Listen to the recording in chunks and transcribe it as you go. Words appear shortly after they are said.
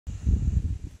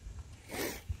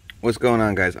What's going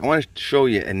on, guys? I want to show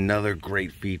you another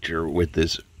great feature with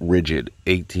this Ridgid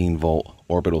 18-volt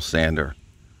orbital sander.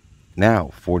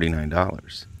 Now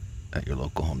 $49 at your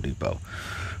local Home Depot.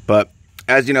 But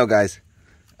as you know, guys,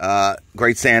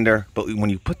 great sander, but when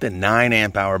you put the 9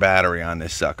 amp hour battery on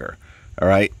this sucker, all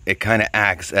right, it kind of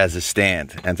acts as a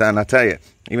stand. And I'll tell you,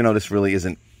 even though this really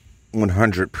isn't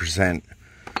 100%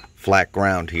 flat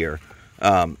ground here,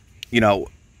 you know,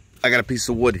 I got a piece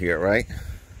of wood here, right?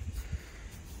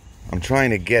 I'm trying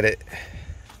to get it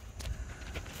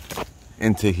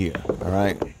into here, all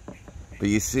right? But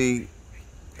you see,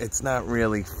 it's not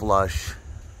really flush.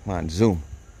 Come on, zoom.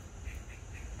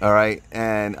 All right,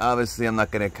 and obviously I'm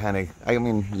not gonna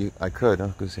I could,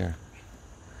 oh, who's here?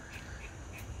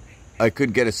 I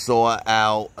could get a saw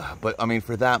out, but I mean,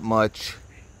 for that much,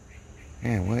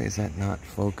 man, why is that not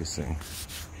focusing?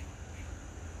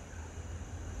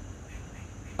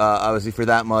 Obviously for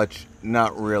that much,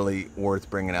 not really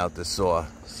worth bringing out the saw.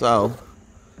 So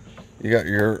you got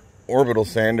your orbital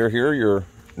sander here, your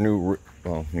new,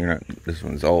 well, you're not, this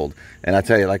one's old. And I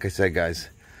tell you, like I said, guys,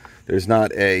 there's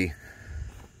not a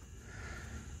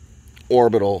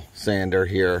orbital sander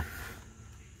here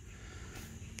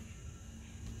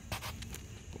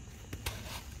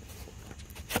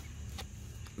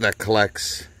that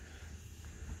collects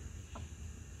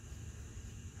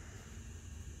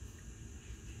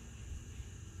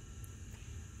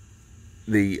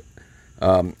the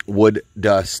wood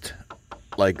dust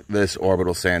like this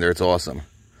orbital sander. It's awesome.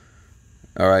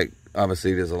 All right,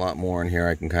 obviously there's a lot more in here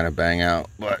I can kind of bang out,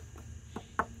 but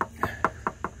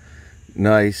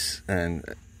nice and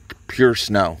pure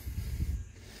snow.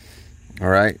 All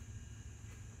right,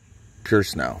 pure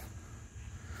snow.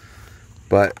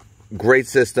 But great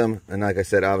system, and like I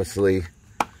said, obviously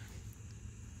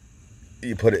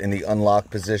you put it in the unlock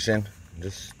position,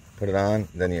 just put it on,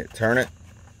 then you turn it.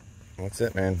 That's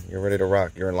it, man. You're ready to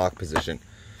rock. You're in lock position.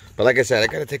 But like I said,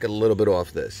 I got to take a little bit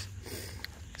off this.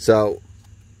 So,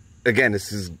 again,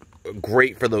 this is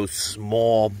great for those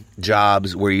small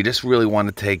jobs where you just really want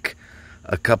to take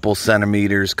a couple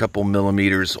centimeters, couple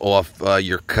millimeters off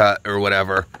your cut or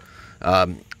whatever.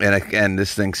 And again,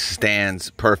 this thing stands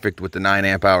perfect with the 9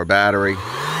 amp hour battery.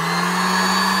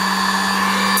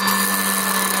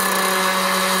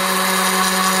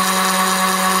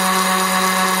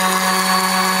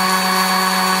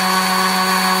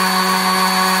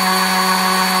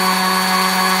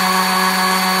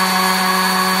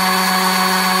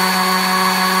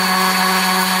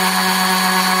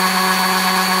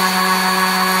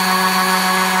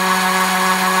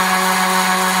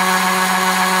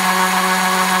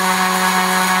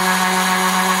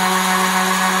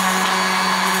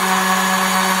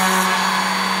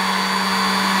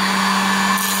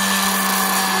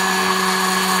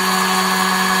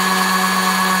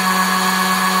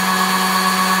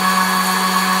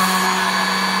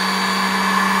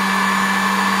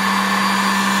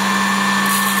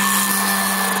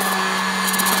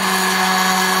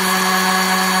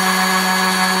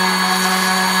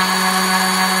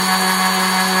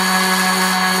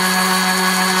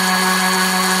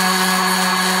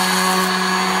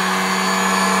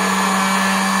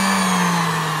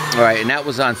 All right, and that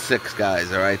was on 6,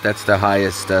 guys, all right? That's the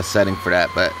highest setting for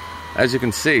that. But as you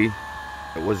can see,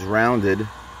 it was rounded.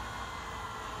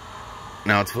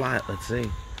 Now it's flat. Let's see.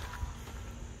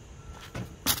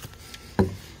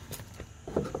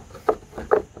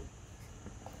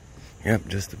 Yep,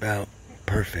 just about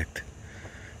perfect.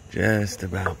 Just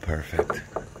about perfect.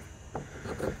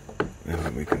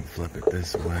 Then we can flip it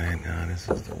this way. No, this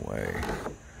is the way.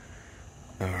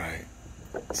 All right.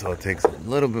 So it takes a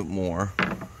little bit more.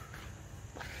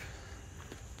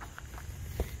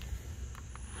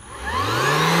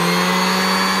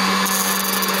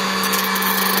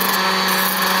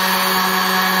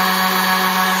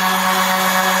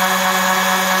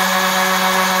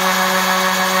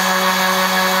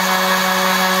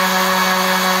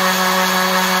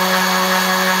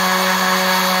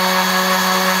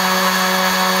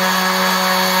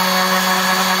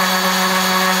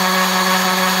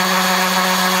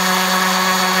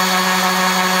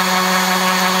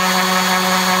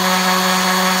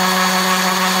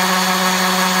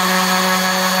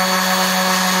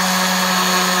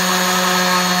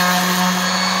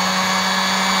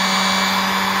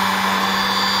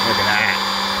 Look at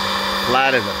that.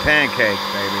 Flat as a pancake,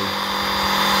 baby.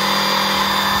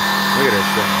 Look at this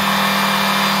thing.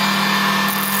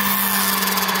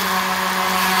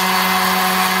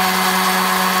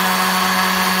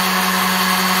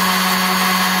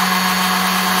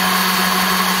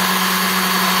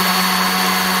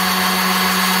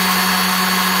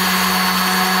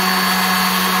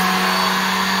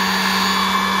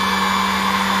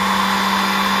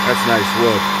 That's nice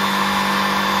wood.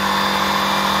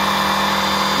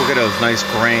 Look at those nice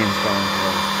grains going through.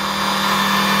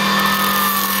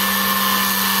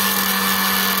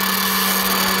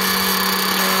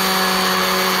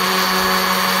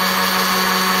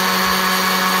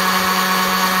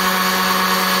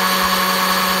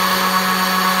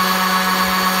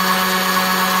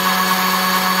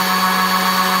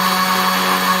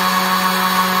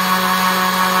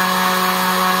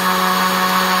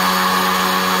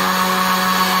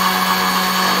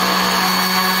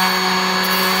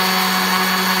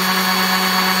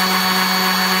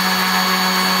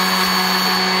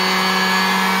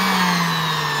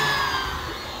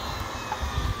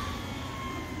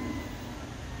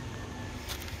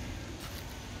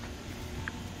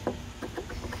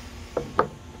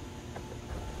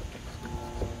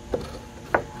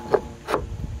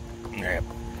 Yeah,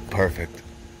 perfect.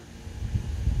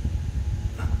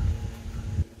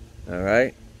 All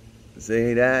right,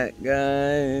 see that,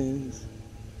 guys?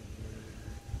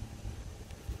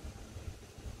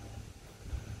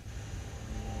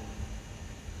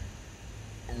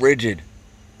 Ridgid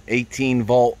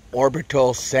 18-volt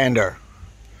orbital sander.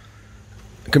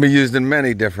 It can be used in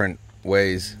many different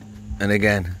ways. And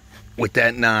again, with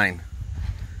that 9,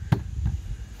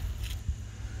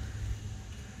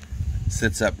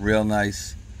 sits up real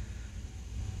nice.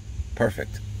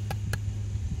 Perfect.